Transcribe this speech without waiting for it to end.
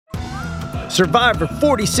Survivor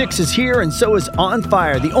 46 is here, and so is On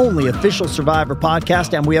Fire, the only official Survivor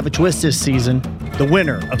podcast, and we have a twist this season. The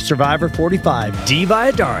winner of Survivor 45, Dee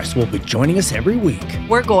Valladares, will be joining us every week.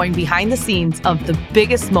 We're going behind the scenes of the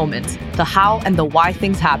biggest moments, the how and the why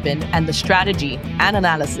things happen, and the strategy and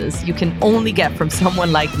analysis you can only get from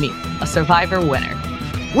someone like me, a Survivor winner.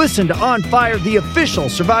 Listen to On Fire, the official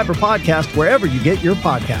Survivor podcast, wherever you get your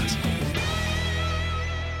podcasts.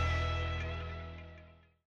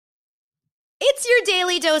 It's your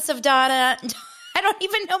daily dose of Donna. I don't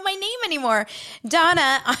even know my name anymore.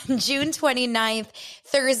 Donna on June 29th,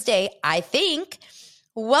 Thursday, I think.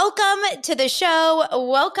 Welcome to the show.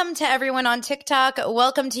 Welcome to everyone on TikTok.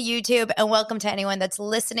 Welcome to YouTube. And welcome to anyone that's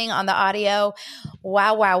listening on the audio.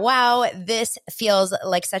 Wow, wow, wow. This feels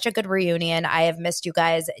like such a good reunion. I have missed you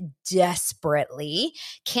guys desperately.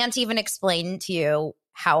 Can't even explain to you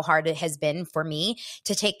how hard it has been for me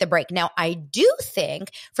to take the break. Now, I do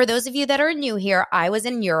think for those of you that are new here, I was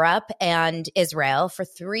in Europe and Israel for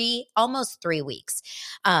almost 3 weeks.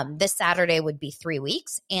 This Saturday would be 3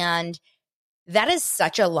 weeks. And that is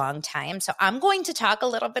such a long time. So I'm going to talk a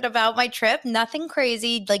little bit about my trip. Nothing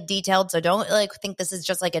crazy, like detailed. So don't think this is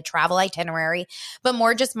just like a travel itinerary, but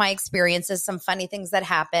more just my experiences, some funny things that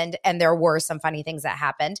happened. And there were some funny things that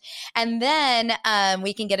happened. And then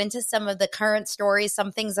we can get into some of the current stories,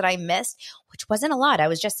 some things that I missed, which wasn't a lot. I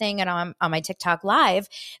was just saying it on my TikTok live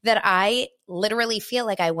that I literally feel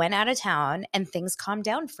like I went out of town and things calmed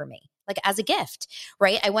down for me. Like as a gift,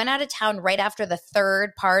 right? I went out of town right after the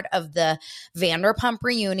third part of the Vanderpump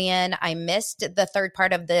reunion. I missed the third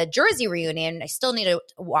part of the Jersey reunion. I still need to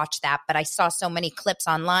watch that, but I saw so many clips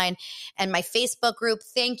online. And my Facebook group,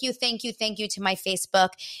 thank you to my Facebook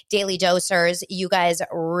Daily Dosers. You guys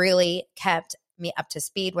really kept me up to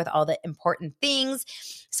speed with all the important things.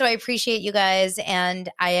 So I appreciate you guys. And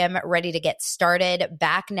I am ready to get started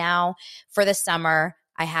back now for the summer.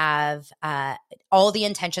 I have all the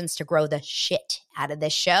intentions to grow the shit out of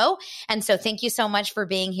this show. And so thank you so much for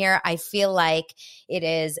being here. I feel like it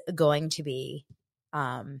is going to be,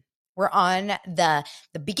 we're on the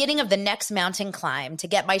beginning of the next mountain climb to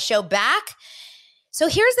get my show back. So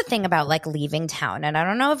here's the thing about like leaving town. And I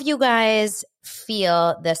don't know if you guys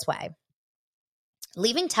feel this way.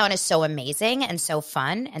 Leaving town is so amazing and so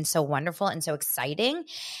fun and so wonderful and so exciting.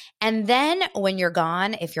 And then when you're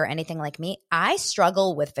gone, if you're anything like me, I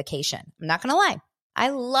struggle with vacation. I'm not going to lie. I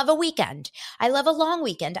love a weekend. I love a long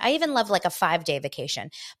weekend. I even love like a 5-day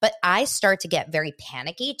vacation. But I start to get very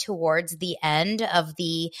panicky towards the end of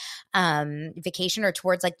the vacation or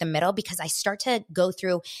towards like the middle because I start to go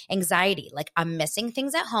through anxiety. Like I'm missing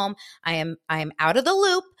things at home. I am out of the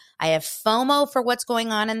loop. I have FOMO for what's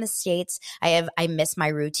going on in the States. I miss my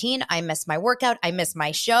routine. I miss my workout. I miss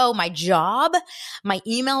my show, my job. My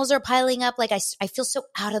emails are piling up. Like I feel so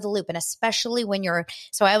out of the loop. And especially when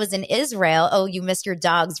so I was in Israel. Oh, you missed your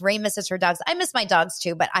dogs. Ray misses her dogs. I miss my dogs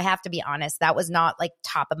too, but I have to be honest, that was not like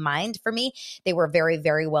top of mind for me. They were very,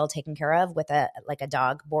 very well taken care of with a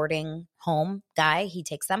dog boarding home guy. He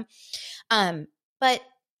takes them. But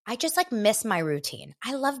I just like miss my routine.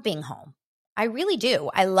 I love being home. I really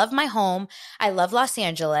do. I love my home. I love Los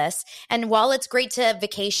Angeles. And while it's great to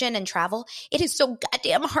vacation and travel, it is so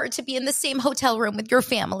goddamn hard to be in the same hotel room with your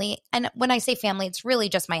family. And when I say family, it's really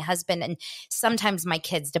just my husband and sometimes my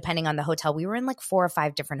kids, depending on the hotel. We were in like 4 or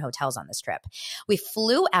 5 different hotels on this trip. We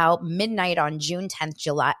flew out midnight on June 10th,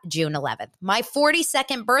 June 11th. My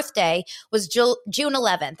 42nd birthday was June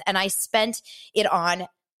 11th, and I spent it on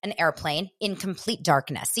an airplane in complete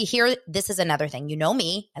darkness. See here, this is another thing. You know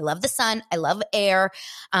me. I love the sun. I love air.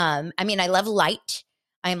 I love light.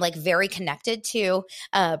 I'm like very connected to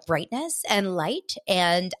brightness and light.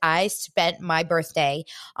 And I spent my birthday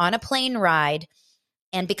on a plane ride.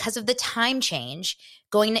 And because of the time change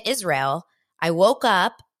going to Israel, I woke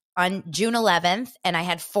up on June 11th and I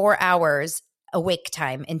had 4 hours awake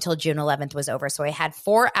time until June 11th was over. So I had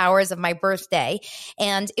 4 hours of my birthday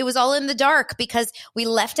and it was all in the dark because we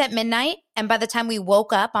left at midnight. And by the time we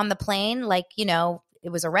woke up on the plane, it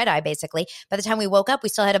was a red eye basically. By the time we woke up, we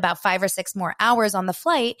still had about 5 or 6 more hours on the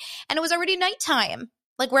flight and it was already nighttime.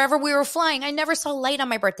 Like wherever we were flying, I never saw light on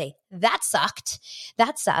my birthday. That sucked.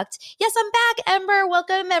 Yes, I'm back, Ember.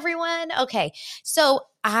 Welcome everyone. Okay. So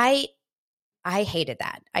I hated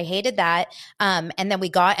that. And then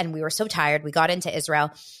we were so tired. We got into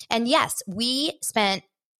Israel. And yes, we spent,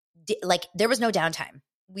 there was no downtime.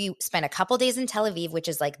 We spent a couple days in Tel Aviv, which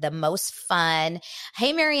is like the most fun.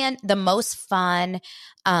 Hey, Marianne, the most fun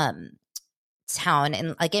town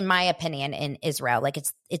in my opinion in Israel. Like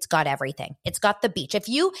it's got everything. It's got the beach.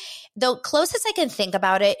 The closest I can think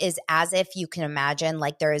about it is as if you can imagine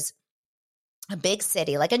like there's a big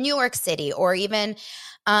city, like a New York City, or even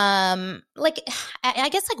like, I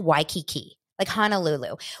guess like Waikiki, like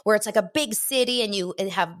Honolulu, where it's like a big city and you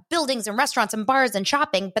have buildings and restaurants and bars and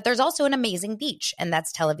shopping, but there's also an amazing beach, and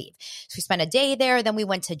that's Tel Aviv. So we spent a day there. Then we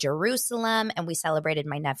went to Jerusalem and we celebrated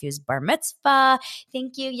my nephew's bar mitzvah.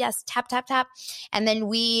 Thank you. Yes. Tap, tap, tap. And then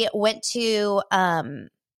we went to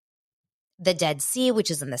the Dead Sea, which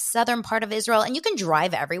is in the southern part of Israel. And you can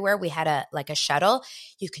drive everywhere. We had a shuttle.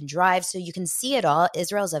 You can drive so you can see it all.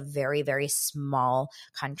 Israel is a very, very small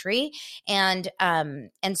country. And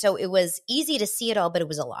so it was easy to see it all, but it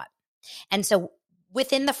was a lot. And so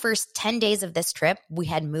within the first 10 days of this trip, we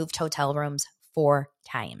had moved hotel rooms 4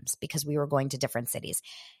 times because we were going to different cities.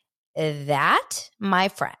 That, my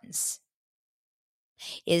friends,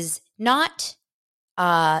 is not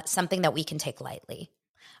something that we can take lightly.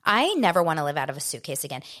 I never want to live out of a suitcase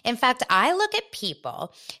again. In fact, I look at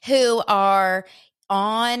people who are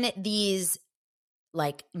on these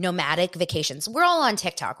like nomadic vacations. We're all on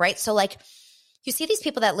TikTok, right? So like you see these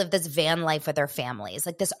people that live this van life with their families,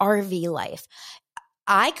 like this RV life.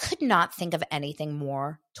 I could not think of anything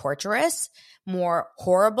more torturous, more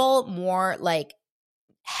horrible, more like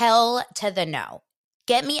hell to the no.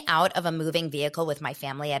 Get me out of a moving vehicle with my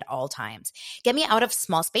family at all times. Get me out of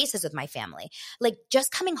small spaces with my family. Like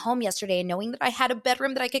just coming home yesterday and knowing that I had a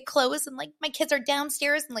bedroom that I could close and like my kids are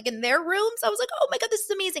downstairs and like in their rooms. I was like, oh my God, this is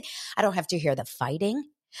amazing. I don't have to hear the fighting.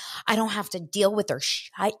 I don't have to deal with their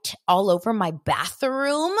shit all over my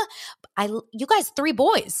bathroom. You guys, 3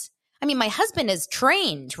 boys. I mean, my husband is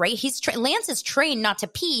trained, right? Lance is trained not to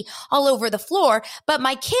pee all over the floor, but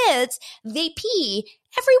my kids, they pee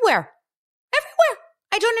everywhere. Everywhere.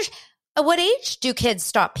 I don't understand. At what age do kids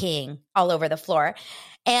stop peeing all over the floor?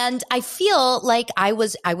 And I feel like I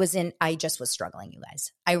just was struggling, you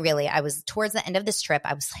guys. I was towards the end of this trip.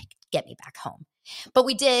 I was like, get me back home. But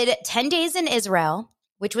we did 10 days in Israel,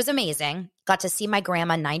 which was amazing. Got to see my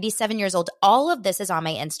grandma, 97 years old. All of this is on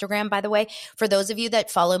my Instagram, by the way. For those of you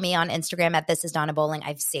that follow me on Instagram at This Is Donna Bowling,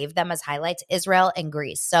 I've saved them as highlights, Israel and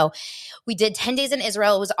Greece. So we did 10 days in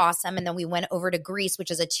Israel. It was awesome. And then we went over to Greece,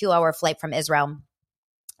 which is a 2-hour flight from Israel.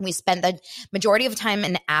 We spent the majority of time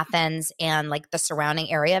in Athens and like the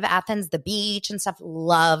surrounding area of Athens, the beach and stuff.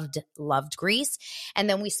 Loved Greece. And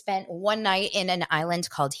then we spent one night in an island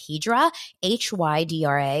called Hydra,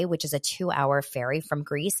 Hydra, which is a 2-hour ferry from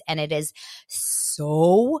Greece. And it is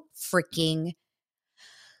so freaking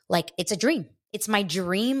like, it's a dream. It's my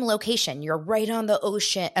dream location. You're right on the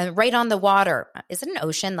ocean, right on the water. Is it an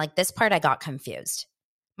ocean? Like this part, I got confused.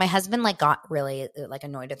 My husband like got really like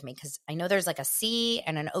annoyed with me because I know there's like a sea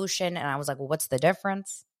and an ocean. And I was like, well, what's the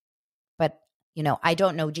difference? But, you know, I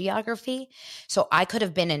don't know geography. So I could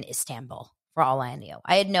have been in Istanbul for all I knew.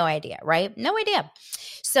 I had no idea, right? No idea.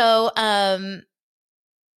 So, oh,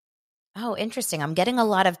 interesting. I'm getting a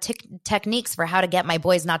lot of techniques for how to get my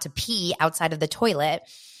boys not to pee outside of the toilet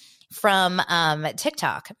from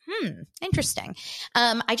TikTok. Interesting.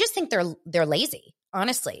 I just think they're lazy,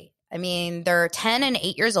 honestly. I mean, they're 10 and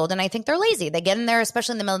 8 years old, and I think they're lazy. They get in there,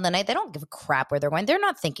 especially in the middle of the night. They don't give a crap where they're going. They're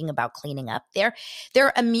not thinking about cleaning up. They're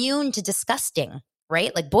immune to disgusting,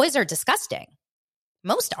 right? Like boys are disgusting.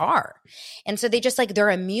 Most are. And so they just like,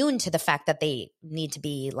 they're immune to the fact that they need to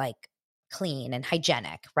be like clean and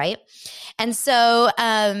hygienic, right? And so,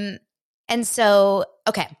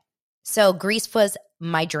 okay. So Greece was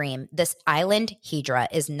my dream. This island, Hydra,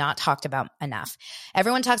 is not talked about enough.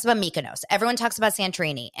 Everyone talks about Mykonos. Everyone talks about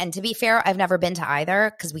Santorini. And to be fair, I've never been to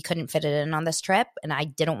either because we couldn't fit it in on this trip. And I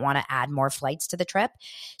didn't want to add more flights to the trip.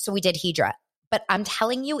 So we did Hydra. But I'm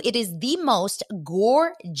telling you, it is the most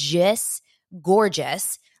gorgeous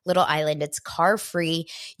little island. It's car free.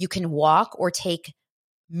 You can walk or take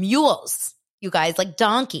mules, you guys, like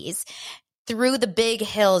donkeys, through the big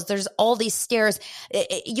hills. There's all these stairs.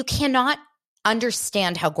 You cannot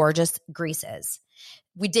understand how gorgeous Greece is.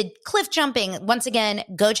 We did cliff jumping. Once again,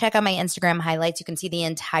 go check out my Instagram highlights. You can see the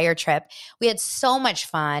entire trip. We had so much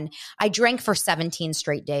fun. I drank for 17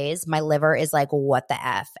 straight days. My liver is like, what the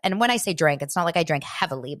F? And when I say drank, it's not like I drank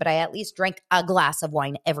heavily, but I at least drank a glass of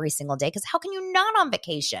wine every single day because how can you not on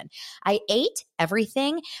vacation? I ate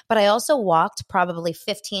everything, but I also walked probably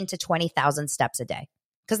 15 to 20,000 steps a day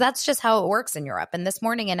because that's just how it works in Europe. And this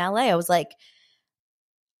morning in LA, I was like,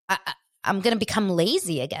 I'm going to become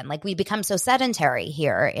lazy again. Like we become so sedentary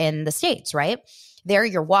here in the States, right? There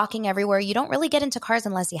you're walking everywhere. You don't really get into cars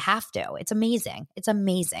unless you have to. It's amazing. It's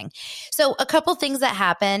amazing. So a couple things that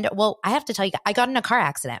happened. Well, I have to tell you, I got in a car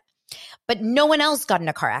accident, but no one else got in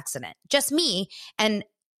a car accident, just me. And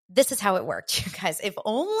this is how it worked, you guys. If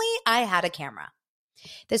only I had a camera.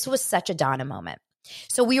 This was such a Donna moment.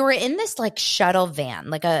 So we were in this like shuttle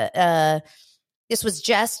van, like This was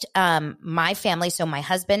just my family. So my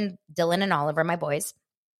husband, Dylan, and Oliver, my boys.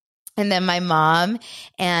 And then my mom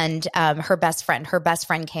and her best friend. Her best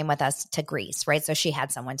friend came with us to Greece, right? So she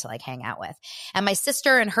had someone to like hang out with. And my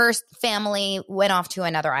sister and her family went off to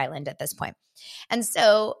another island at this point. And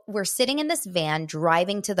so we're sitting in this van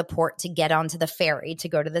driving to the port to get onto the ferry to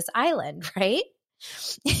go to this island, right?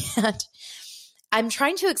 And I'm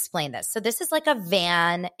trying to explain this. So this is like a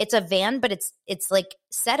van. It's a van, but it's like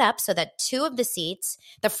set up so that two of the seats,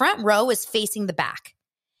 the front row is facing the back.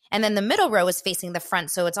 And then the middle row is facing the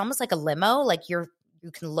front. So it's almost like a limo, like you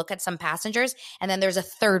can look at some passengers, and then there's a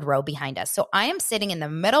third row behind us. So I am sitting in the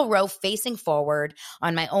middle row facing forward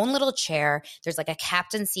on my own little chair. There's like a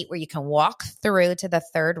captain seat where you can walk through to the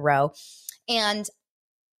third row. And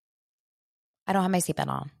I don't have my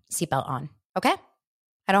seatbelt on. Okay?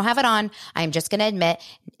 I don't have it on. I'm just going to admit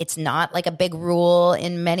it's not like a big rule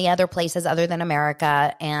in many other places other than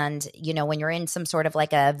America. And, you know, when you're in some sort of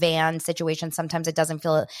like a van situation, sometimes it doesn't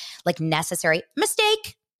feel like necessary.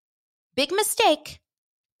 Mistake. Big mistake.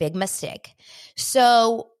 Big mistake.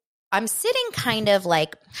 So I'm sitting kind of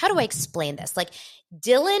like, how do I explain this? Like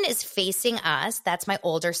Dylan is facing us. That's my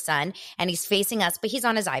older son. And he's facing us, but he's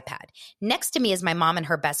on his iPad. Next to me is my mom and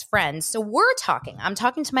her best friend. So we're talking. I'm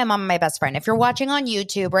talking to my mom and my best friend. If you're watching on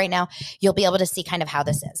YouTube right now, you'll be able to see kind of how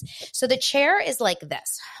this is. So the chair is like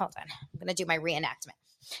this. Hold on. I'm going to do my reenactment.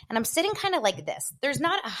 And I'm sitting kind of like this. There's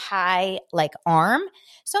not a high like arm.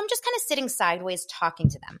 So I'm just kind of sitting sideways talking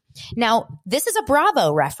to them. Now, this is a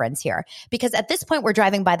Bravo reference here because at this point we're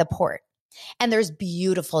driving by the port. And there's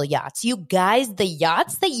beautiful yachts. You guys, the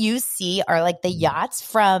yachts that you see are like the yachts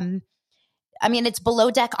from, I mean, it's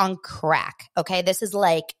Below Deck on crack. Okay. This is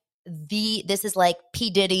like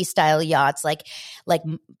P. Diddy style yachts. Like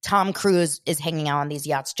Tom Cruise is hanging out on these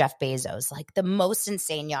yachts, Jeff Bezos, like the most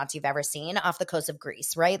insane yachts you've ever seen off the coast of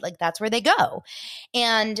Greece, right? Like that's where they go.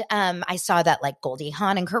 And I saw that like Goldie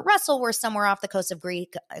Hawn and Kurt Russell were somewhere off the coast of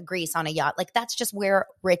Greece on a yacht. Like that's just where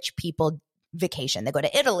rich people vacation. They go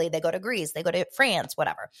to Italy, they go to Greece, they go to France,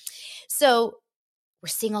 whatever. So we're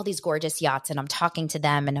seeing all these gorgeous yachts and I'm talking to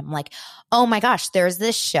them and I'm like, oh my gosh, there's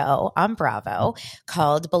this show on Bravo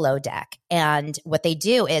called Below Deck. And what they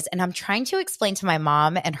do is, and I'm trying to explain to my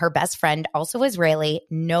mom and her best friend, also Israeli,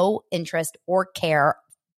 no interest or care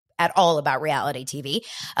at all about reality TV,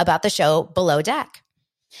 about the show Below Deck.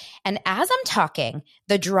 And as I'm talking,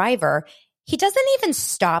 the driver, he doesn't even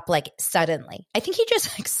stop like suddenly. I think he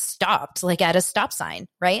just like stopped like at a stop sign,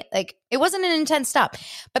 right? Like it wasn't an intense stop.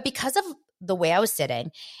 But because of the way I was sitting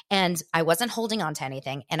and I wasn't holding on to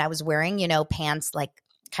anything and I was wearing, you know, pants like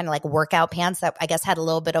kind of like workout pants that I guess had a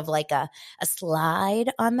little bit of like a slide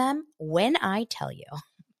on them. When I tell you,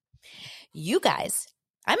 you guys,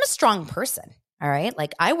 I'm a strong person, all right?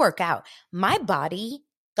 Like I work out. My body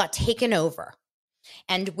got taken over.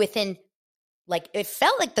 And within like it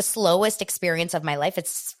felt like the slowest experience of my life. It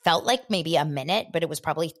felt like maybe a minute, but it was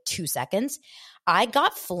probably 2 seconds. I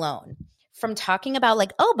got flown from talking about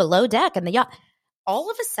like, oh, Below Deck and the yacht. All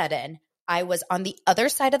of a sudden, I was on the other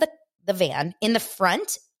side of the van in the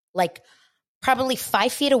front, like probably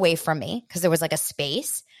 5 feet away from me because there was like a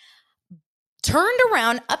space, turned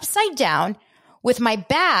around upside down with my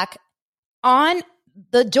back on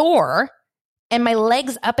the door and my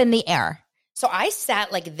legs up in the air. So I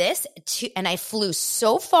sat like this and I flew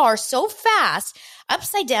so far, so fast,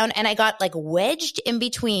 upside down, and I got like wedged in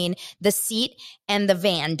between the seat and the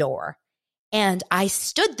van door. And I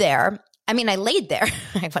stood there. I mean, I laid there.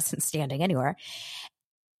 I wasn't standing anywhere.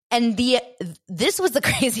 And this was the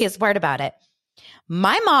craziest part about it.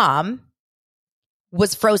 My mom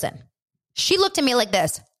was frozen. She looked at me like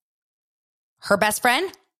this. Her best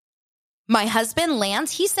friend, my husband,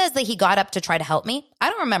 Lance, he says that he got up to try to help me. I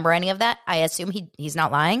don't remember any of that. I assume he's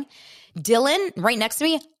not lying. Dylan, right next to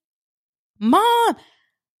me, Mom,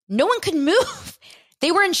 no one could move.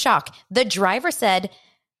 They were in shock. The driver said,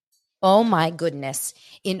 oh my goodness,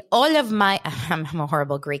 in all of my, I'm a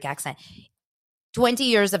horrible Greek accent, 20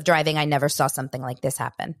 years of driving, I never saw something like this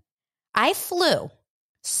happen. I flew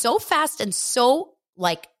so fast and so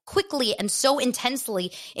like quickly and so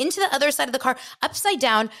intensely into the other side of the car, upside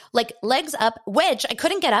down, like legs up, wedge. I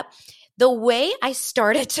couldn't get up. The way I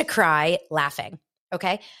started to cry laughing,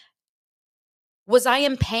 okay? Was I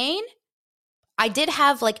in pain? I did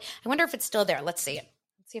have like, I wonder if it's still there. Let's see it.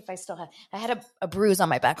 Let's see if I still have, I had a bruise on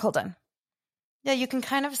my back. Hold on. Yeah, you can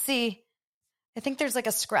kind of see, I think there's like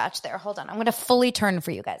a scratch there. Hold on. I'm going to fully turn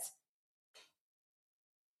for you guys.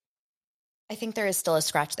 I think there is still a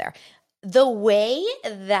scratch there. The way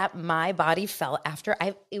that my body felt after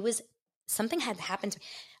it was something had happened to me.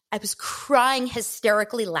 I was crying,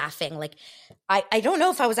 hysterically laughing. Like, I don't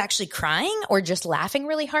know if I was actually crying or just laughing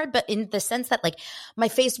really hard, but in the sense that like my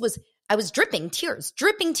face was, I was dripping tears,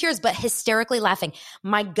 but hysterically laughing.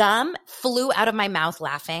 My gum flew out of my mouth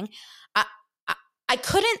laughing. I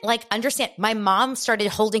couldn't like understand. My mom started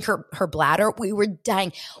holding her bladder. We were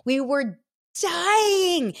dying. The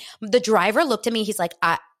driver looked at me. He's like,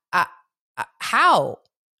 how?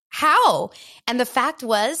 And the fact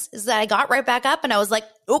is that I got right back up and I was like,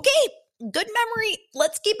 okay, good memory.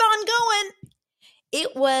 Let's keep on going.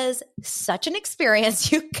 It was such an experience,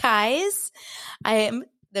 you guys.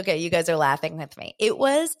 Okay, you guys are laughing with me. It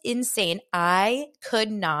was insane. I could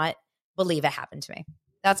not believe it happened to me.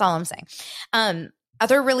 That's all I'm saying.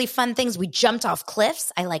 Other really fun things, we jumped off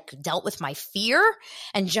cliffs. I like dealt with my fear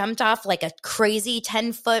and jumped off like a crazy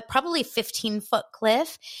 10-foot, probably 15-foot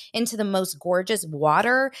cliff into the most gorgeous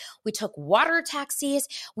water. We took water taxis.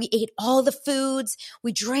 We ate all the foods.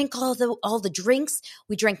 We drank all the drinks.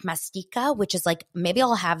 We drank mastika, which is like, maybe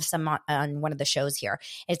I'll have some on one of the shows here.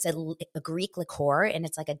 It's a Greek liqueur and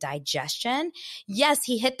it's like a digestion. Yes,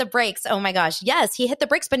 he hit the brakes. Oh my gosh. Yes, he hit the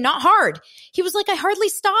brakes, but not hard. He was like, I hardly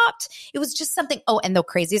stopped. It was just something. Oh, and the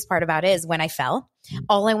craziest part about it is when I fell,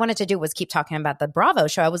 all I wanted to do was keep talking about the Bravo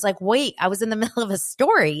show. I was like, wait, I was in the middle of a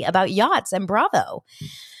story about yachts and Bravo.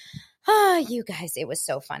 You guys, it was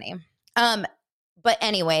so funny. But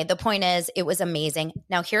anyway, the point is, it was amazing.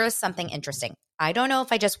 Now, here is something interesting. I don't know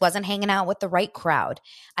if I just wasn't hanging out with the right crowd.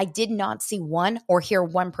 I did not see one or hear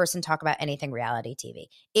one person talk about anything reality TV.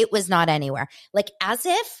 It was not anywhere. Like as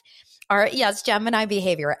if Gemini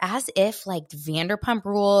behavior, as if like Vanderpump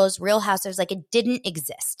Rules, Real Housewives, like it didn't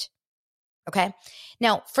exist. Okay.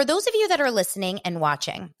 Now, for those of you that are listening and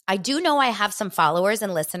watching, I do know I have some followers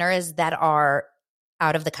and listeners that are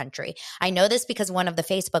out of the country. I know this because one of the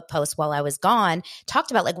Facebook posts while I was gone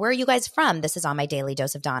talked about like, where are you guys from? This is on my Daily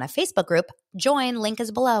Dose of Dana Facebook group. Join, link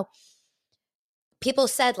is below. People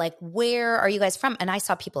said like, where are you guys from? And I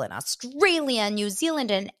saw people in Australia, New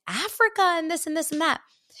Zealand, and Africa, and this and this and that.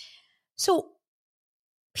 So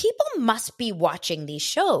people must be watching these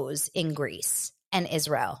shows in Greece and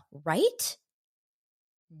Israel, right?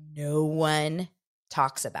 No one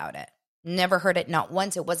talks about it. Never heard it, not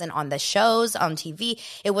once. It wasn't on the shows on TV.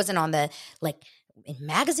 It wasn't on the like in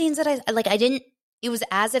magazines that I didn't. It was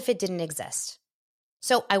as if it didn't exist.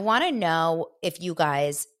 So I want to know if you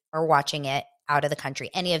guys are watching it out of the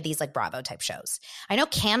country, any of these like Bravo type shows. I know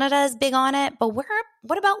Canada is big on it, but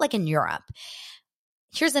what about like in Europe?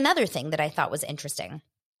 Here's another thing that I thought was interesting.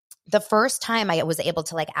 The first time I was able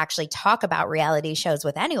to like actually talk about reality shows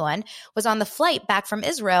with anyone was on the flight back from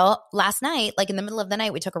Israel last night. Like in the middle of the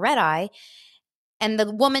night, we took a red eye, and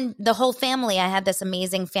the whole family, I had this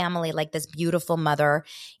amazing family, like this beautiful mother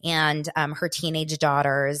and her teenage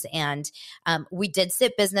daughters. And we did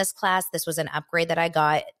sit business class. This was an upgrade that I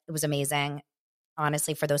got. It was amazing.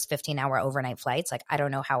 Honestly, for those 15-hour overnight flights, like I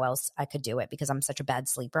don't know how else I could do it because I'm such a bad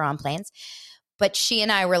sleeper on planes. But she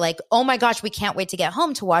and I were like, oh my gosh, we can't wait to get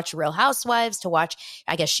home to watch Real Housewives, to watch,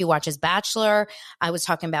 I guess she watches Bachelor. I was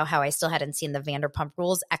talking about how I still hadn't seen the Vanderpump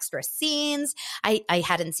Rules extra scenes. I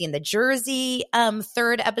hadn't seen the Jersey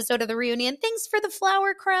third episode of the reunion. Thanks for the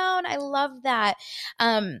flower crown. I love that.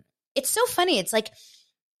 It's so funny. It's like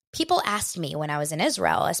people asked me when I was in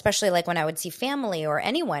Israel, especially like when I would see family or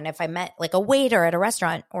anyone, if I met like a waiter at a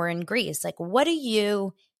restaurant or in Greece, like, what do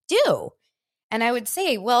you do? And I would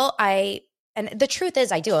say, well, and the truth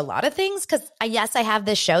is I do a lot of things because yes, I have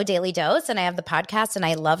this show, Daily Dose, and I have the podcast and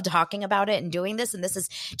I love talking about it and doing this. And this has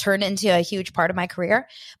turned into a huge part of my career.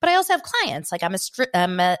 But I also have clients. Like I'm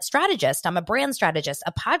a strategist. I'm a brand strategist,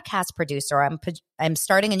 a podcast producer. I'm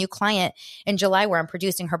starting a new client in July where I'm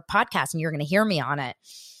producing her podcast and you're going to hear me on it.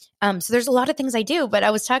 So there's a lot of things I do. But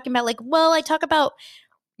I was talking about like, well, I talk about,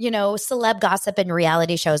 celeb gossip and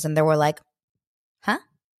reality shows. And they were like, huh?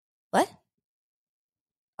 What?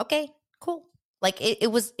 Okay. Cool. Like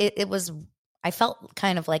it was, I felt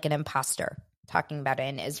kind of like an imposter talking about it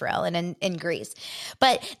in Israel and in Greece.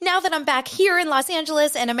 But now that I'm back here in Los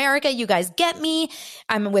Angeles and America, you guys get me.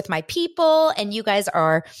 I'm with my people and you guys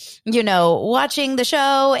are, watching the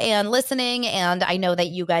show and listening. And I know that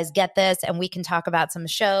you guys get this and we can talk about some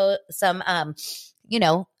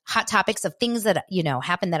hot topics of things that,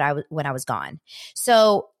 happened when I was gone.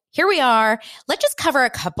 So here we are. Let's just cover a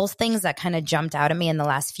couple things that kind of jumped out at me in the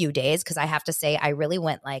last few days because I have to say I really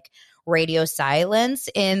went like radio silence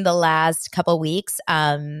in the last couple weeks,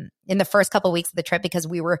 in the first couple weeks of the trip because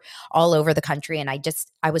we were all over the country and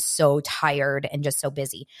I was so tired and just so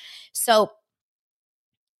busy. So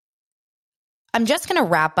I'm just going to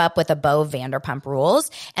wrap up with a bow of Vanderpump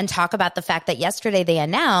Rules and talk about the fact that yesterday they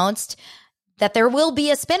announced that there will be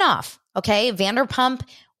a spinoff. Okay. Vanderpump,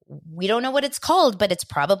 we don't know what it's called, but it's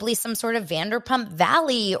probably some sort of Vanderpump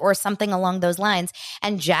Valley or something along those lines.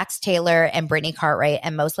 And Jax Taylor and Brittany Cartwright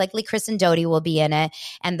and most likely Kristen Doute will be in it.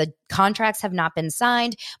 And the contracts have not been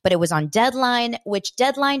signed, but it was on Deadline, which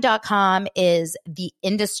Deadline.com is the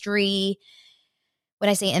industry. When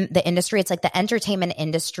I say in the industry, it's like the entertainment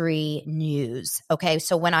industry news. Okay.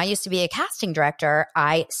 So when I used to be a casting director,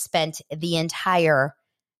 I spent the entire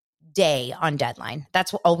day on Deadline.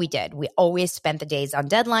 That's all we did. We always spent the days on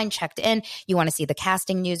Deadline, checked in. You want to see the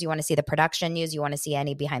casting news. You want to see the production news. You want to see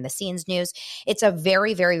any behind the scenes news. It's a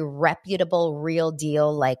very, very reputable, real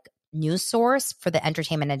deal, like news source for the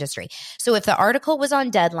entertainment industry. So if the article was on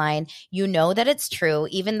Deadline, you know that it's true,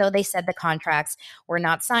 even though they said the contracts were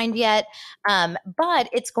not signed yet. But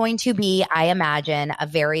it's going to be, I imagine, a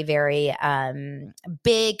very, very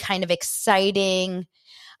big kind of exciting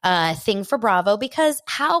thing for Bravo, because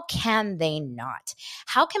how can they not?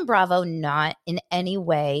 How can Bravo not in any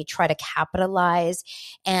way try to capitalize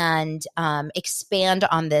and expand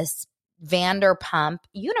on this Vanderpump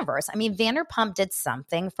universe? I mean, Vanderpump did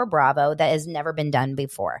something for Bravo that has never been done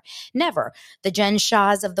before. Never. The Jen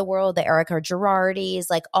Shaws of the world, the Erica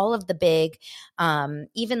Girardis, like all of the big,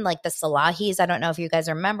 even like the Salahis. I don't know if you guys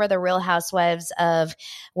remember the Real Housewives of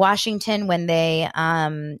Washington when they,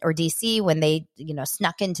 or DC, when they,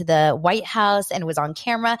 snuck into the White House and was on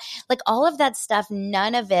camera. Like all of that stuff,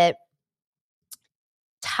 none of it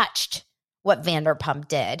touched what Vanderpump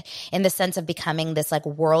did in the sense of becoming this like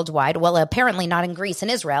worldwide, well, apparently not in Greece and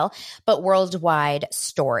Israel, but worldwide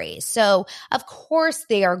story. So of course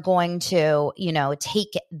they are going to,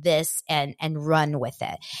 take this and run with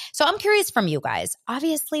it. So I'm curious from you guys.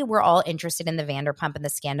 Obviously we're all interested in the Vanderpump and the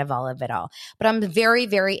scandal of it all, but I'm very,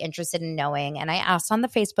 very interested in knowing, and I asked on the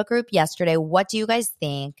Facebook group yesterday, what do you guys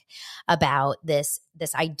think about this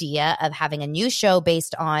idea of having a new show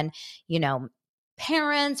based on,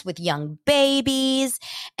 parents with young babies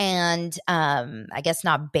and I guess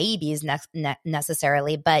not babies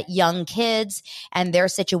necessarily, but young kids and their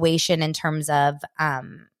situation in terms of,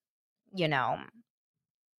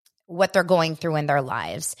 what they're going through in their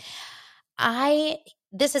lives.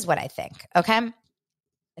 This is what I think, okay?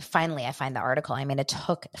 Finally, I find the article. I mean, it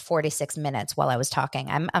took 46 minutes while I was talking.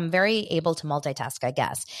 I'm very able to multitask, I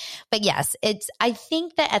guess. But yes, I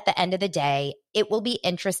think that at the end of the day, it will be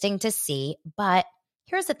interesting to see. But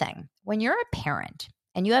here's the thing. When you're a parent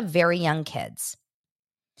and you have very young kids,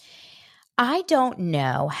 I don't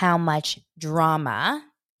know how much drama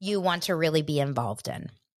you want to really be involved in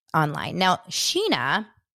online. Now, Sheena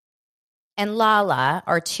and Lala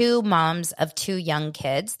are two moms of two young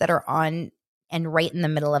kids that are on and right in the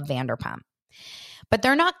middle of Vanderpump. But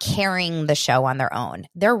they're not carrying the show on their own.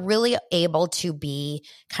 They're really able to be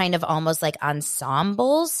kind of almost like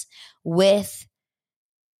ensembles with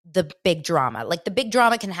the big drama. Like the big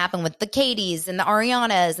drama can happen with the Katies and the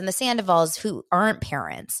Arianas and the Sandovals who aren't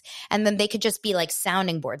parents. And then they could just be like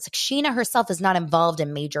sounding boards. Like Sheena herself is not involved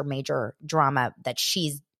in major drama that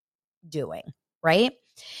she's doing, right?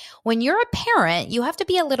 When you're a parent, you have to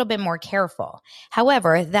be a little bit more careful.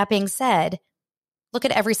 However, that being said, look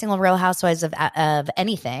at every single Real Housewives of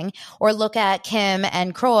anything, or look at Kim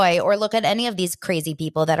and Croy, or look at any of these crazy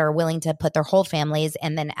people that are willing to put their whole families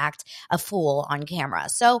and then act a fool on camera.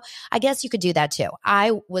 So I guess you could do that too.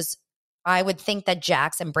 I would think that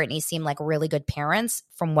Jax and Brittany seem like really good parents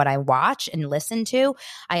from what I watch and listen to.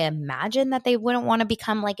 I imagine that they wouldn't want to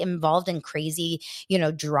become like involved in crazy,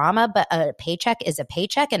 drama, but a paycheck is a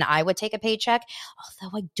paycheck and I would take a paycheck.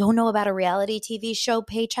 Although I don't know about a reality TV show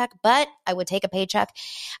paycheck, but I would take a paycheck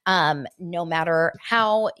no matter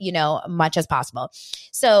how, much as possible.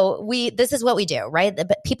 So this is what we do, right?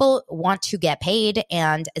 But people want to get paid,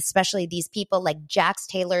 and especially these people like Jax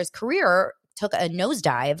Taylor's career took a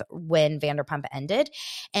nosedive when Vanderpump ended.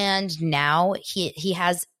 And now he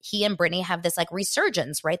and Brittany have this like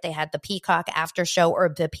resurgence, right? They had the Peacock after show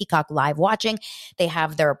or the Peacock live watching. They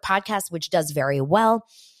have their podcast, which does very well.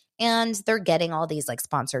 And they're getting all these like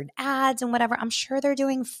sponsored ads and whatever. I'm sure they're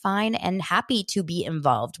doing fine and happy to be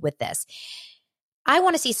involved with this. I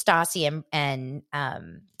want to see Stassi and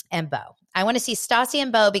Beau. I want to see Stassi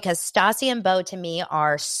and Beau because Stassi and Beau to me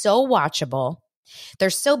are so watchable. They're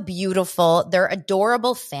so beautiful. They're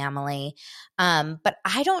adorable family. But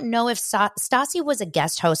I don't know if Stassi was a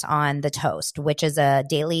guest host on The Toast, which is a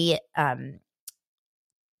daily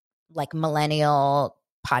like millennial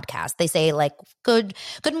podcast. They say like, good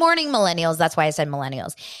morning, millennials. That's why I said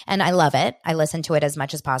millennials. And I love it. I listen to it as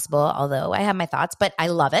much as possible, although I have my thoughts, but I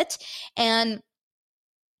love it. And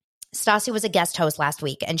Stassi was a guest host last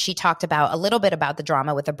week, and she talked about a little bit about the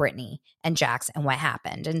drama with the Brittany and Jax and what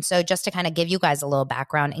happened. And so just to kind of give you guys a little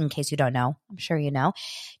background in case you don't know, I'm sure you know,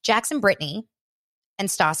 Jax and Brittany and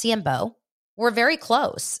Stassi and Beau were very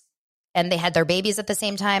close, and they had their babies at the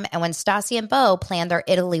same time. And when Stassi and Beau planned their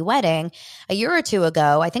Italy wedding a year or two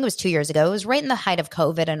ago, I think it was 2 years ago, it was right in the height of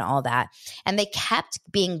COVID and all that. And they kept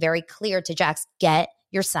being very clear to Jax, get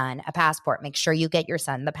your son a passport, make sure you get your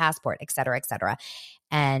son the passport, et cetera, et cetera.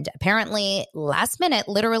 And apparently last minute,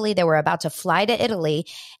 literally they were about to fly to Italy,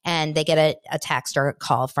 and they get a text or a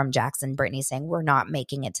call from Jax and Brittany saying, we're not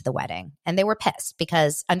making it to the wedding. And they were pissed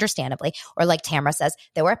because, understandably, or like Tamra says,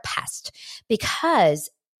 they were pissed because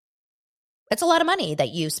it's a lot of money that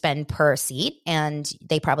you spend per seat, and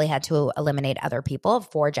they probably had to eliminate other people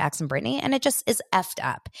for Jax and Brittany, and it just is effed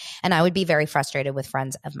up. And I would be very frustrated with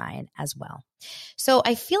friends of mine as well. So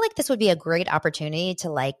I feel like this would be a great opportunity to,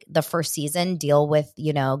 like, the first season deal with,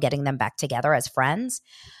 you know, getting them back together as friends.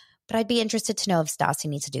 But I'd be interested to know if Stassi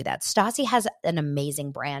needs to do that. Stassi has an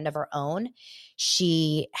amazing brand of her own.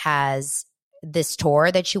 She has this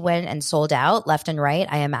tour that she went and sold out left and right.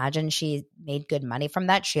 I imagine she made good money from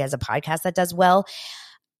that. She has a podcast that does well.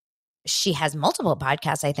 She has multiple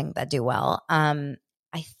podcasts, I think, that do well.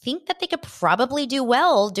 I think that they could probably do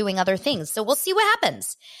well doing other things. So we'll see what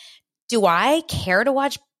happens. Do I care to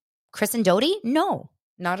watch Chris and Dodie? No,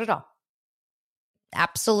 not at all.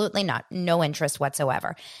 Absolutely not. No interest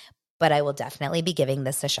whatsoever. But I will definitely be giving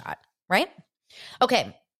this a shot, right?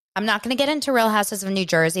 Okay. I'm not going to get into Real Houses of New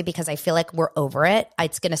Jersey because I feel like we're over it.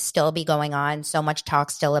 It's going to still be going on. So much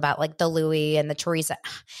talk still about like the Louis and the Teresa.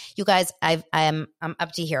 You guys, I'm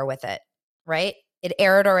up to here with it, right? It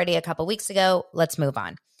aired already a couple weeks ago. Let's move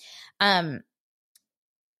on.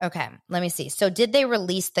 Okay, let me see. So did they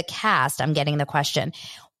release the cast? I'm getting the question.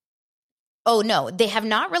 Oh, no, they have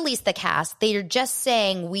not released the cast. They are just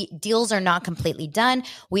saying deals are not completely done.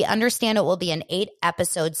 We understand it will be an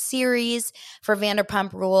 8-episode series for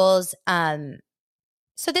Vanderpump Rules.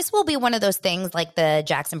 So this will be one of those things like the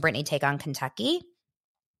Jax and Brittany Take on Kentucky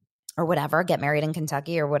or whatever, Get Married in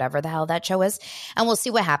Kentucky or whatever the hell that show is. And we'll see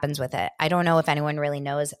what happens with it. I don't know if anyone really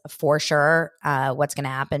knows for sure what's going to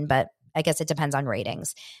happen, but I guess it depends on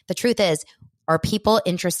ratings. The truth is, are people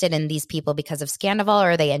interested in these people because of Scandival, or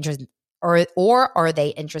are they interested? Or are they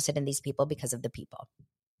interested in these people because of the people?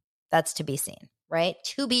 That's to be seen, right?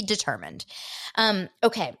 To be determined.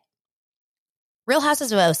 Okay. Real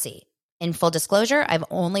Houses of OC. In full disclosure, I've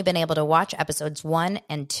only been able to watch episodes 1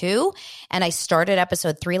 and 2, and I started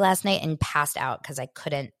episode 3 last night and passed out because I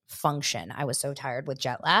couldn't function. I was so tired with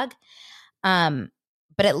jet lag.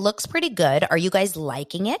 But it looks pretty good. Are you guys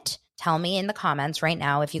liking it? Tell me in the comments right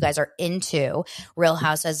now if you guys are into Real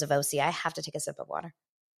Houses of OC. I have to take a sip of water.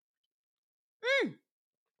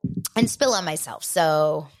 And spill on myself.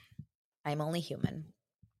 So I'm only human.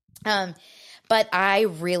 But I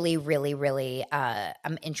really, really, really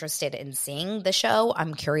am interested in seeing the show.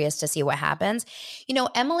 I'm curious to see what happens. You know,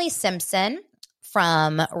 Emily Simpson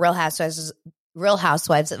from Real Housewives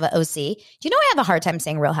of OC. Do you know I have a hard time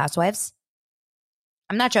saying Real Housewives?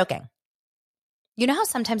 I'm not joking. You know how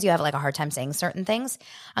sometimes you have like a hard time saying certain things?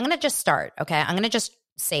 I'm going to just start, okay? I'm going to just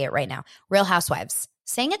say it right now. Real Housewives.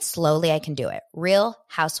 Saying it slowly, I can do it. Real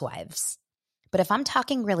Housewives. But if I'm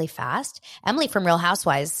talking really fast, Emily from Real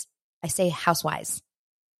Housewives, I say housewives.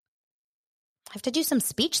 I have to do some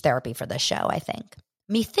speech therapy for this show, I think.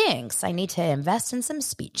 Methinks I need to invest in some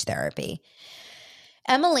speech therapy.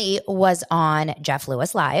 Emily was on Jeff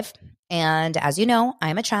Lewis Live. And as you know,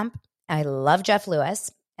 I'm a chump. I love Jeff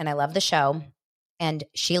Lewis and I love the show. And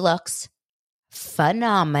she looks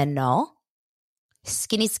phenomenal.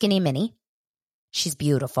 Skinny, skinny mini. She's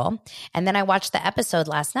beautiful. And then I watched the episode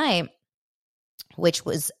last night, which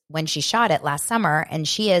was when she shot it last summer. And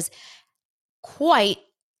she is quite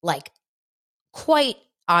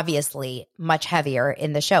obviously much heavier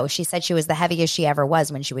in the show. She said she was the heaviest she ever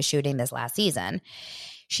was when she was shooting this last season.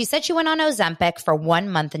 She said she went on Ozempic for 1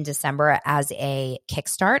 month in December as a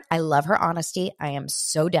kickstart. I love her honesty. I am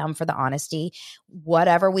so down for the honesty.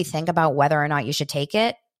 Whatever we think about whether or not you should take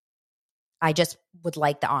it, I just would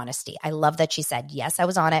like the honesty. I love that she said, yes, I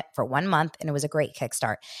was on it for 1 month and it was a great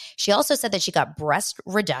kickstart. She also said that she got breast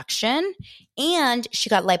reduction and she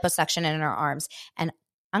got liposuction in her arms. And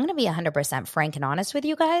I'm going to be 100% frank and honest with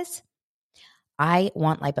you guys. I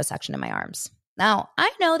want liposuction in my arms. Now,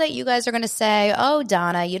 I know that you guys are going to say, oh,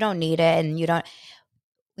 Donna, you don't need it. And you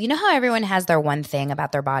know how everyone has their one thing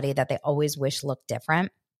about their body that they always wish looked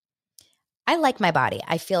different? I like my body.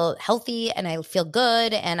 I feel healthy and I feel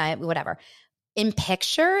good and whatever. In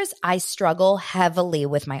pictures, I struggle heavily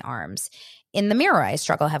with my arms. in the mirror, I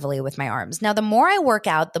struggle heavily with my arms. Now, the more I work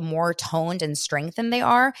out, the more toned and strengthened they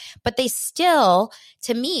are, but they still,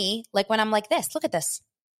 to me, like when I'm like this, look at this.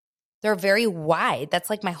 They're very wide. That's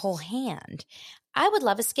like my whole hand. I would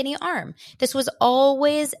love a skinny arm. This was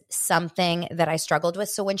always something that I struggled with.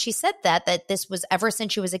 So when she said that this was ever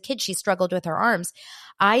since she was a kid, she struggled with her arms,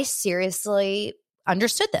 I seriously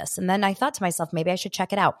understood this. And then I thought to myself, maybe I should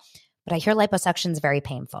check it out. But I hear liposuction is very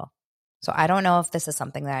painful. So I don't know if this is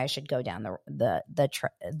something that I should go down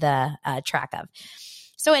the track of.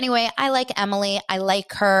 So anyway, I like Emily. I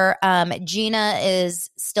like her. Gina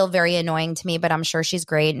is still very annoying to me, but I'm sure she's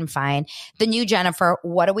great and fine. The new Jennifer,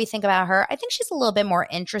 what do we think about her? I think she's a little bit more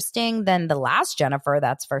interesting than the last Jennifer,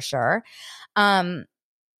 that's for sure. And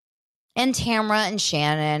Tamra and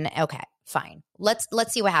Shannon, okay, fine. Let's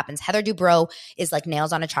see what happens. Heather Dubrow is like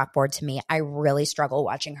nails on a chalkboard to me. I really struggle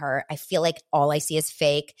watching her. I feel like all I see is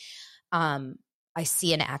fake. I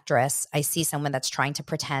see an actress. I see someone that's trying to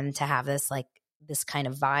pretend to have this kind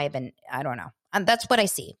of vibe, and I don't know. And that's what I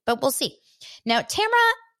see, but we'll see. Now,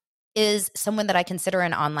 Tamra is someone that I consider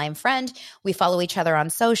an online friend. We follow each other on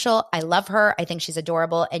social. I love her. I think she's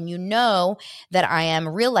adorable. And you know that I am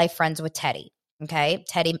real life friends with Teddi, okay?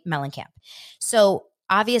 Teddi Mellencamp. So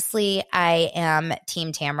obviously I am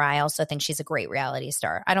Team Tamra. I also think she's a great reality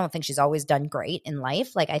star. I don't think she's always done great in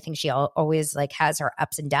life. Like I think she always like has her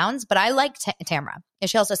ups and downs, but I like Tamra. And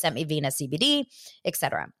she also sent me Venus CBD,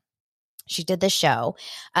 etc. She did the show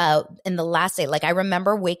in the last day. Like I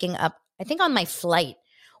remember waking up, I think on my flight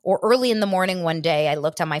or early in the morning one day, I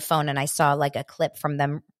looked on my phone and I saw like a clip from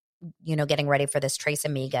them, you know, getting ready for this Tres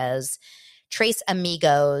Amigas. It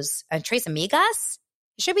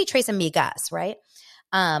should be Tres Amigas, right?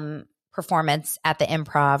 Performance at the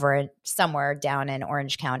Improv or somewhere down in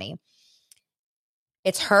Orange County.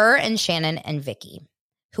 It's her and Shannon and Vicky,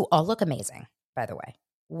 who all look amazing, by the way.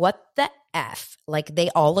 What the F? Like they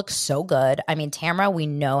all look so good. I mean, Tamra, we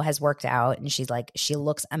know has worked out and she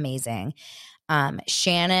looks amazing.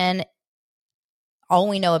 Shannon, all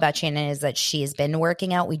we know about Shannon is that she has been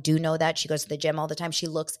working out. We do know that she goes to the gym all the time. She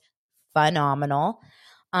looks phenomenal.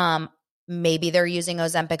 Maybe they're using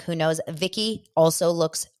Ozempic. Who knows? Vicky also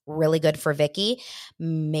looks really good for Vicky.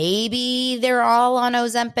 Maybe they're all on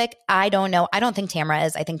Ozempic. I don't know. I don't think Tamra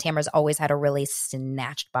is. I think Tamra's always had a really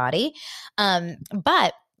snatched body.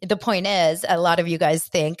 But the point is, a lot of you guys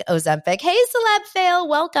think Ozempic. Hey, Celeb Fail,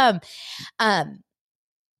 welcome.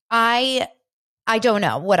 I don't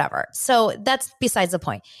know. Whatever. So that's besides the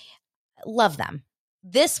point. Love them.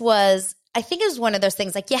 I think it was one of those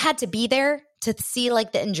things like you had to be there to see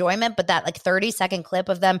like the enjoyment, but that like 30-second clip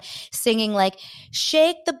of them singing like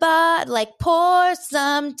shake the bot, like pour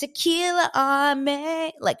some tequila on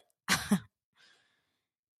me. Like I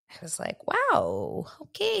was like, wow,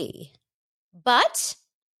 okay. But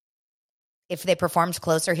if they performed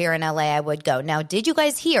closer here in LA, I would go. Now, did you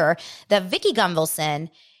guys hear that Vicky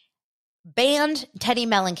Gunvalson banned Teddi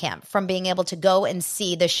Mellencamp from being able to go and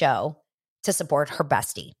see the show to support her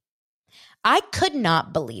bestie? I could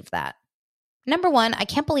not believe that. Number one, I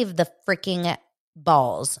can't believe the freaking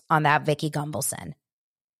balls on that Vicky Gunvalson.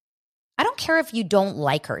 I don't care if you don't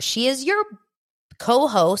like her. She is your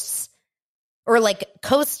co-host or like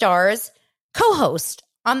co-stars, co-host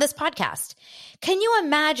on this podcast. Can you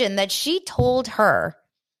imagine that she told her,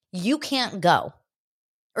 you can't go?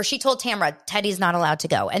 Or she told Tamra, Teddy's not allowed to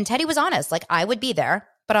go. And Teddi was honest, like I would be there,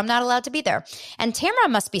 but I'm not allowed to be there. And Tamra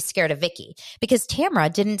must be scared of Vicky because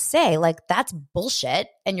Tamra didn't say like, that's bullshit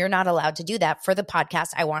and you're not allowed to do that for the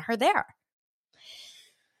podcast. I want her there.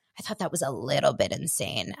 I thought that was a little bit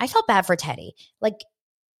insane. I felt bad for Teddi. Like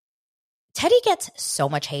Teddi gets so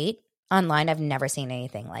much hate online. I've never seen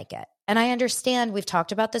anything like it. And I understand, we've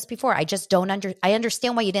talked about this before. I just don't I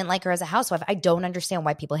understand why you didn't like her as a housewife. I don't understand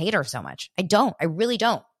why people hate her so much. I really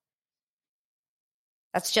don't.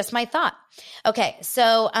 That's just my thought. Okay,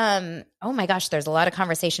 so oh my gosh, there's a lot of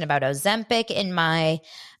conversation about Ozempic in my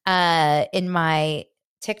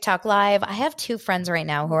TikTok live. I have two friends right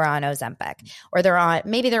now who are on Ozempic, or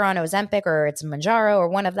maybe they're on Ozempic or it's Mounjaro or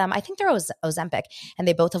one of them. I think they're Ozempic, and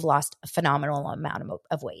they both have lost a phenomenal amount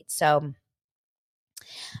of weight. So,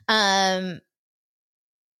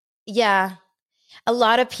 yeah. A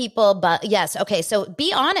lot of people, but yes. Okay. So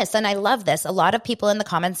be honest. And I love this. A lot of people in the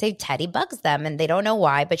comments say Teddi bugs them and they don't know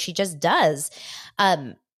why, but she just does.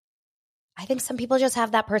 I think some people just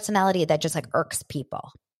have that personality that just like irks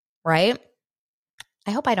people. Right.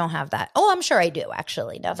 I hope I don't have that. Oh, I'm sure I do.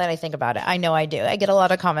 Actually, now that I think about it, I know I do. I get a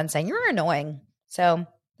lot of comments saying you're annoying. So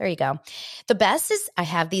there you go. The best is I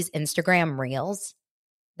have these Instagram reels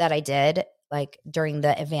that I did like during the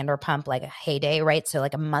Vanderpump like heyday, right? So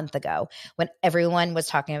like a month ago when everyone was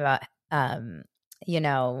talking about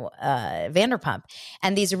Vanderpump.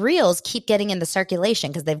 And these reels keep getting in the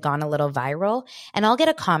circulation because they've gone a little viral. And I'll get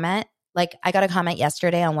a comment. Like I got a comment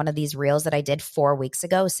yesterday on one of these reels that I did 4 weeks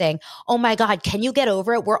ago saying, oh my God, can you get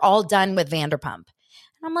over it? We're all done with Vanderpump.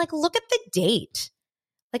 And I'm like, look at the date.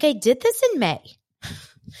 Like I did this in May.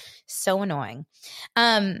 So annoying.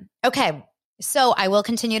 Okay. So I will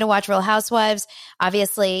continue to watch Real Housewives.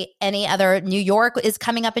 Obviously, any other New York is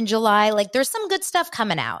coming up in July. Like there's some good stuff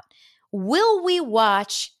coming out. Will we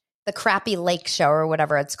watch the crappy Lake Show or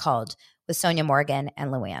whatever it's called with Sonia Morgan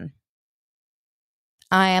and Luann?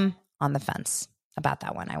 I am on the fence about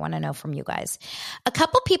that one. I want to know from you guys. A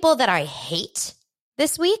couple people that I hate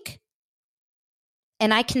this week,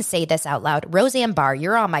 and I can say this out loud. Roseanne Barr,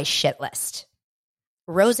 you're on my shit list.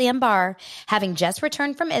 Roseanne Barr, having just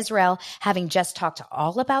returned from Israel, having just talked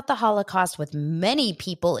all about the Holocaust with many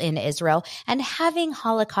people in Israel, and having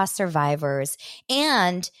Holocaust survivors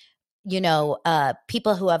and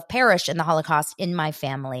people who have perished in the Holocaust in my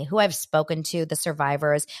family, who I've spoken to, the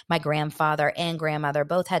survivors, my grandfather and grandmother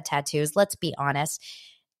both had tattoos. Let's be honest.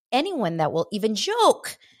 Anyone that will even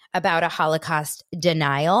joke about a Holocaust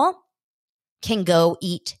denial can go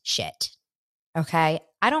eat shit. Okay?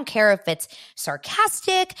 I don't care if it's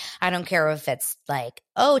sarcastic. I don't care if it's like,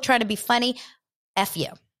 trying to be funny. F you.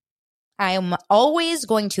 I am always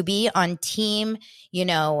going to be on team,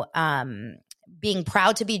 being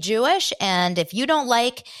proud to be Jewish. And if you don't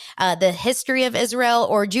like the history of Israel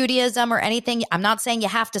or Judaism or anything, I'm not saying you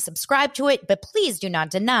have to subscribe to it, but please do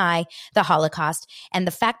not deny the Holocaust. And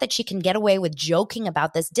the fact that she can get away with joking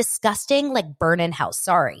about this, disgusting, like burn in hell.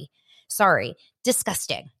 Sorry.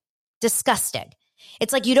 Disgusting.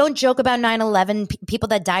 It's like you don't joke about 9/11, people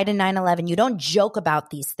that died in 9/11. You don't joke about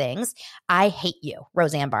these things. I hate you,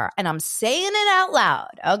 Roseanne Barr. And I'm saying it out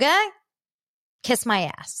loud, okay? Kiss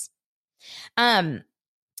my ass.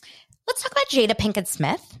 Let's talk about Jada Pinkett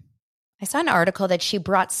Smith. I saw an article that she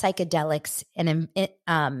brought psychedelics and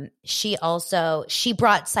she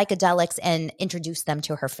brought psychedelics and introduced them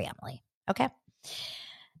to her family. Okay.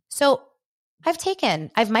 So I've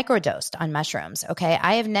microdosed on mushrooms. Okay.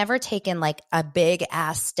 I have never taken like a big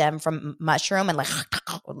ass stem from mushroom and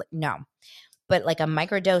no, but like a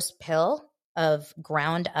microdose pill of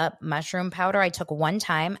ground up mushroom powder. I took one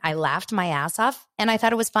time. I laughed my ass off and I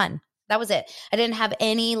thought it was fun. That was it. I didn't have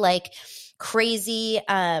any like crazy,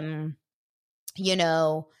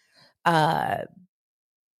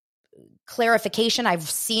 clarification. I've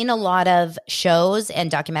seen a lot of shows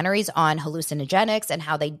and documentaries on hallucinogenics and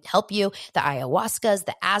how they help you, the ayahuascas,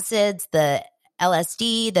 the acids, the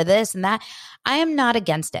LSD, the this and that. I am not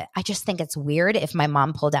against it. I just think it's weird if my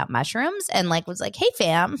mom pulled out mushrooms and like was like, hey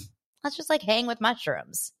fam, let's just like hang with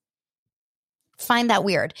mushrooms. Find that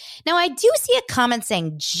weird. Now, I do see a comment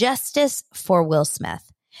saying justice for Will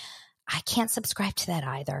Smith. I can't subscribe to that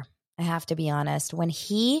either. I have to be honest. When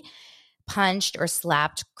he punched or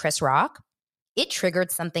slapped Chris Rock, it triggered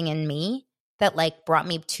something in me that like brought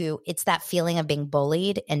me to, it's that feeling of being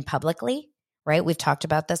bullied and publicly, right? We've talked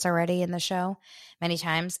about this already in the show many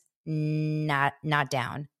times. Not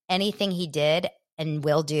down. Anything he did and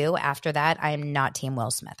will do after that, I am not Team Will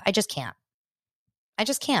Smith. I just can't.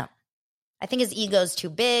 I think his ego's too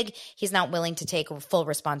big. He's not willing to take full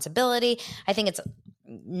responsibility. I think it's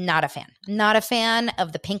not a fan. Not a fan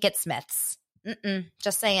of the Pinkett Smiths.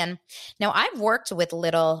 Just saying. Now, I've worked with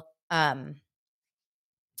little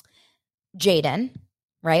Jaden,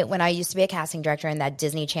 right? When I used to be a casting director in that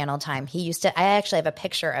Disney Channel time, I actually have a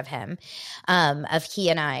picture of him, of he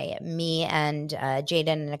and I, me and Jaden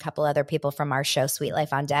and a couple other people from our show, Sweet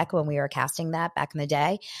Life on Deck, when we were casting that back in the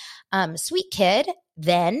day. Sweet kid,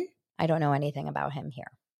 then. I don't know anything about him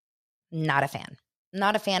here. Not a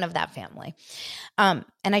fan of that family. And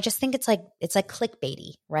I just think it's like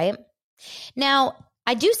clickbaity, right? Now,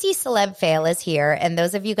 I do see Celeb Fail is here. And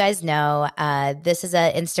those of you guys know, this is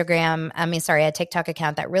a TikTok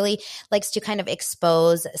account that really likes to kind of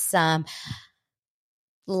expose some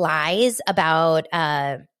lies about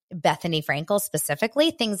Bethany Frankel specifically,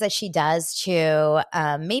 things that she does to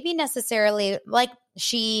maybe necessarily like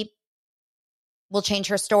she will change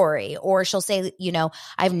her story, or she'll say,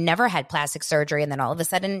 I've never had plastic surgery. And then all of a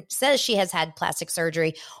sudden says she has had plastic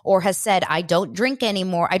surgery, or has said, I don't drink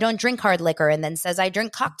anymore. I don't drink hard liquor. And then says I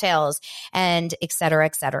drink cocktails and et cetera,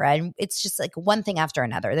 et cetera. And it's just like one thing after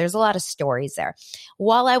another. There's a lot of stories there.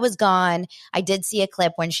 While I was gone, I did see a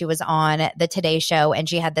clip when she was on the Today Show and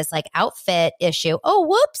she had this like outfit issue. Oh,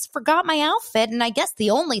 whoops, forgot my outfit. And I guess the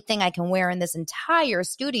only thing I can wear in this entire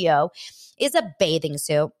studio is a bathing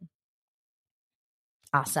suit.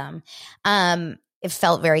 Awesome. It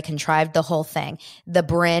felt very contrived, the whole thing. The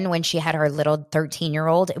Brynn, when she had her little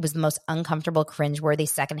 13-year-old, it was the most uncomfortable, cringeworthy,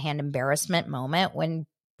 secondhand embarrassment moment when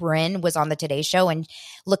Brynn was on the Today Show and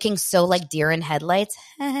looking so like deer in headlights.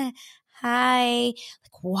 Hi. Like,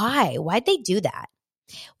 why? Why'd they do that?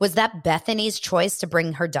 Was that Bethany's choice to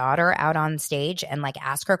bring her daughter out on stage and like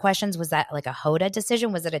ask her questions? Was that like a Hoda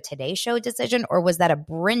decision? Was it a Today Show decision? Or was that a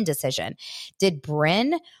Brynn decision? Did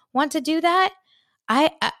Brynn want to do that?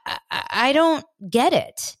 I don't get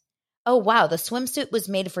it. Oh, wow. The swimsuit was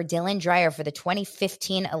made for Dylan Dreyer for the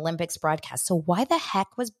 2015 Olympics broadcast. So why the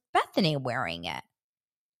heck was Bethany wearing it?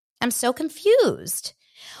 I'm so confused.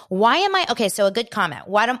 Why am I – okay, so a good comment.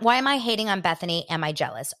 Why am I hating on Bethany? Am I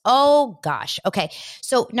jealous? Oh, gosh. Okay,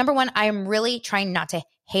 so number one, I am really trying not to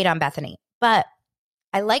hate on Bethany. But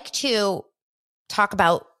I like to talk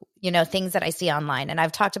about – things that I see online. And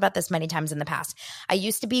I've talked about this many times in the past. I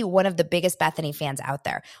used to be one of the biggest Bethany fans out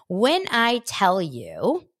there. When I tell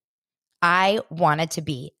you I wanted to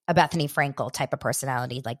be a Bethany Frankel type of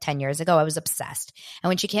personality like 10 years ago, I was obsessed. And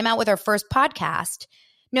when she came out with her first podcast,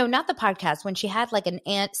 no, not the podcast, when she had like an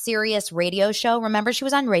serious radio show, remember she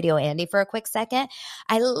was on Radio Andy for a quick second?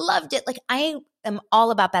 I loved it. Like I am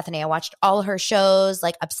all about Bethany. I watched all her shows,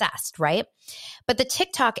 like obsessed, right? But the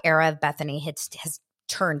TikTok era of Bethany has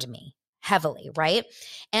turned me heavily, right?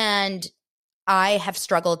 And I have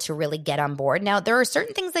struggled to really get on board. Now, there are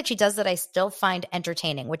certain things that she does that I still find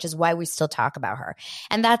entertaining, which is why we still talk about her.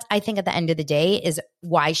 And that's, I think at the end of the day, is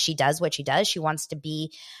why she does what she does. She wants to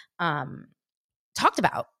be talked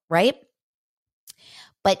about, right?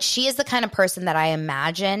 But she is the kind of person that I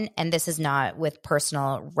imagine, and this is not with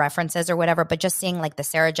personal references or whatever, but just seeing like the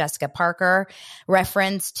Sarah Jessica Parker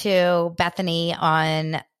reference to Bethany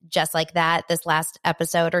on Just Like That this last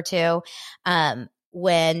episode or two,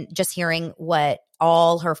 when just hearing what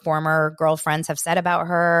all her former girlfriends have said about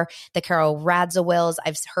her, the Carol Radzawills,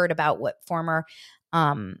 I've heard about what former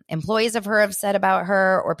employees of her have said about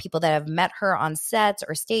her or people that have met her on sets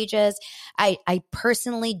or stages. I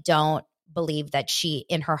personally don't believe that she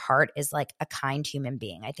in her heart is like a kind human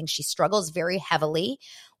being. I think she struggles very heavily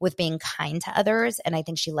with being kind to others, and I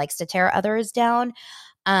think she likes to tear others down.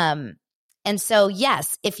 And so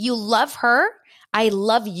has if you love her, I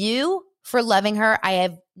love you for loving her. I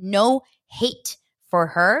have no hate for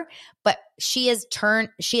her, but she has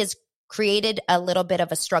created a little bit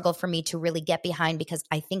of a struggle for me to really get behind, because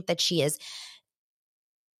I think that she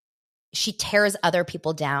tears other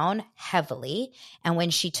people down heavily. And when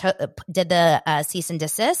she did the cease and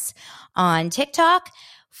desist on TikTok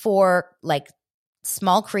for like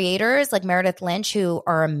small creators like Meredith Lynch, who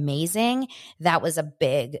are amazing, that was a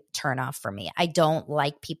big turnoff for me. I don't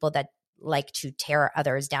like people that like to tear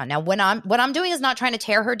others down. Now, what I'm doing is not trying to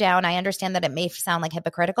tear her down. I understand that it may sound like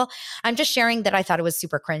hypocritical. I'm just sharing that I thought it was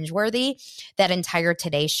super cringeworthy, that entire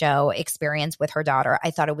Today Show experience with her daughter.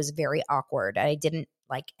 I thought it was very awkward. I didn't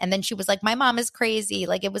like, and then she was like, my mom is crazy.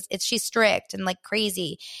 Like she's strict and like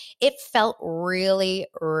crazy. It felt really,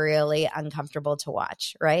 really uncomfortable to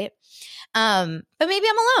watch. Right. But maybe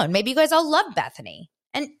I'm alone. Maybe you guys all love Bethany.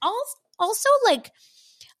 And also like,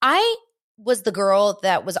 I was the girl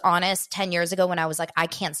that was honest 10 years ago when I was like, I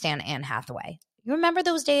can't stand Anne Hathaway. You remember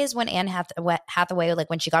those days when Anne Hathaway, like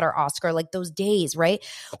when she got her Oscar, like those days, right?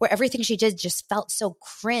 Where everything she did just felt so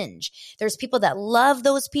cringe. There's people that love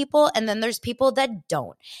those people, and then there's people that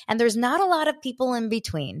don't. And there's not a lot of people in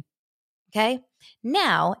between. Okay?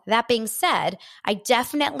 Now, that being said, I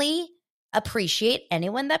definitely appreciate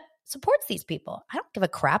anyone that supports these people. I don't give a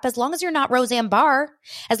crap as long as you're not Roseanne Barr,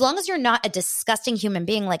 as long as you're not a disgusting human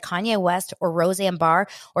being like Kanye West or Roseanne Barr,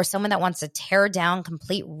 or someone that wants to tear down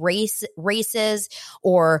complete races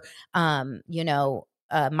or,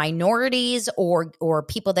 minorities or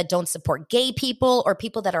people that don't support gay people or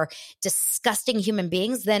people that are disgusting human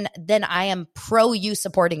beings, then I am pro you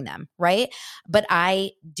supporting them, right? But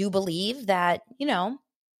I do believe that, you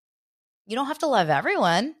don't have to love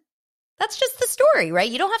everyone. That's just the story,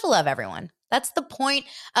 right? You don't have to love everyone. That's the point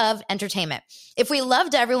of entertainment. If we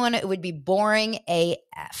loved everyone, it would be boring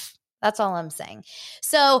AF. That's all I'm saying.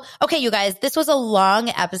 So, okay, you guys, this was a long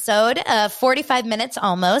episode, 45 minutes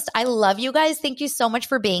almost. I love you guys. Thank you so much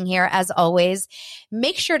for being here. As always,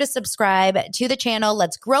 make sure to subscribe to the channel.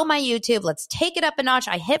 Let's grow my YouTube. Let's take it up a notch.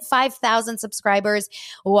 I hit 5,000 subscribers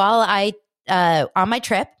while on my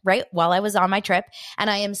trip, right? While I was on my trip. And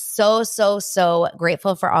I am so, so, so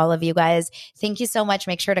grateful for all of you guys. Thank you so much.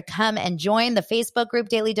 Make sure to come and join the Facebook group,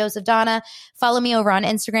 Daily Dose of Dana. Follow me over on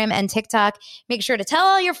Instagram and TikTok. Make sure to tell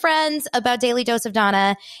all your friends about Daily Dose of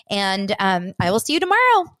Dana. And I will see you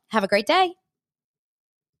tomorrow. Have a great day.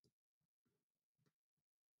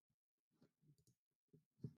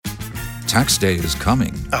 Tax day is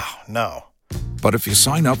coming. Oh, no. But if you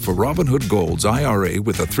sign up for Robinhood Gold's IRA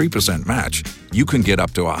with a 3% match, you can get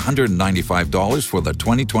up to $195 for the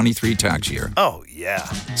 2023 tax year. Oh, yeah.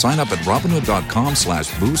 Sign up at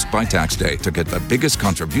Robinhood.com/boost by tax day to get the biggest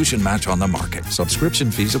contribution match on the market. Subscription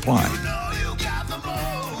fees apply.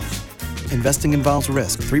 Investing involves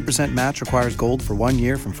risk. 3% match requires gold for 1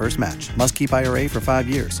 year from first match. Must keep IRA for 5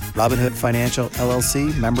 years. Robinhood Financial,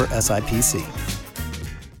 LLC, member SIPC.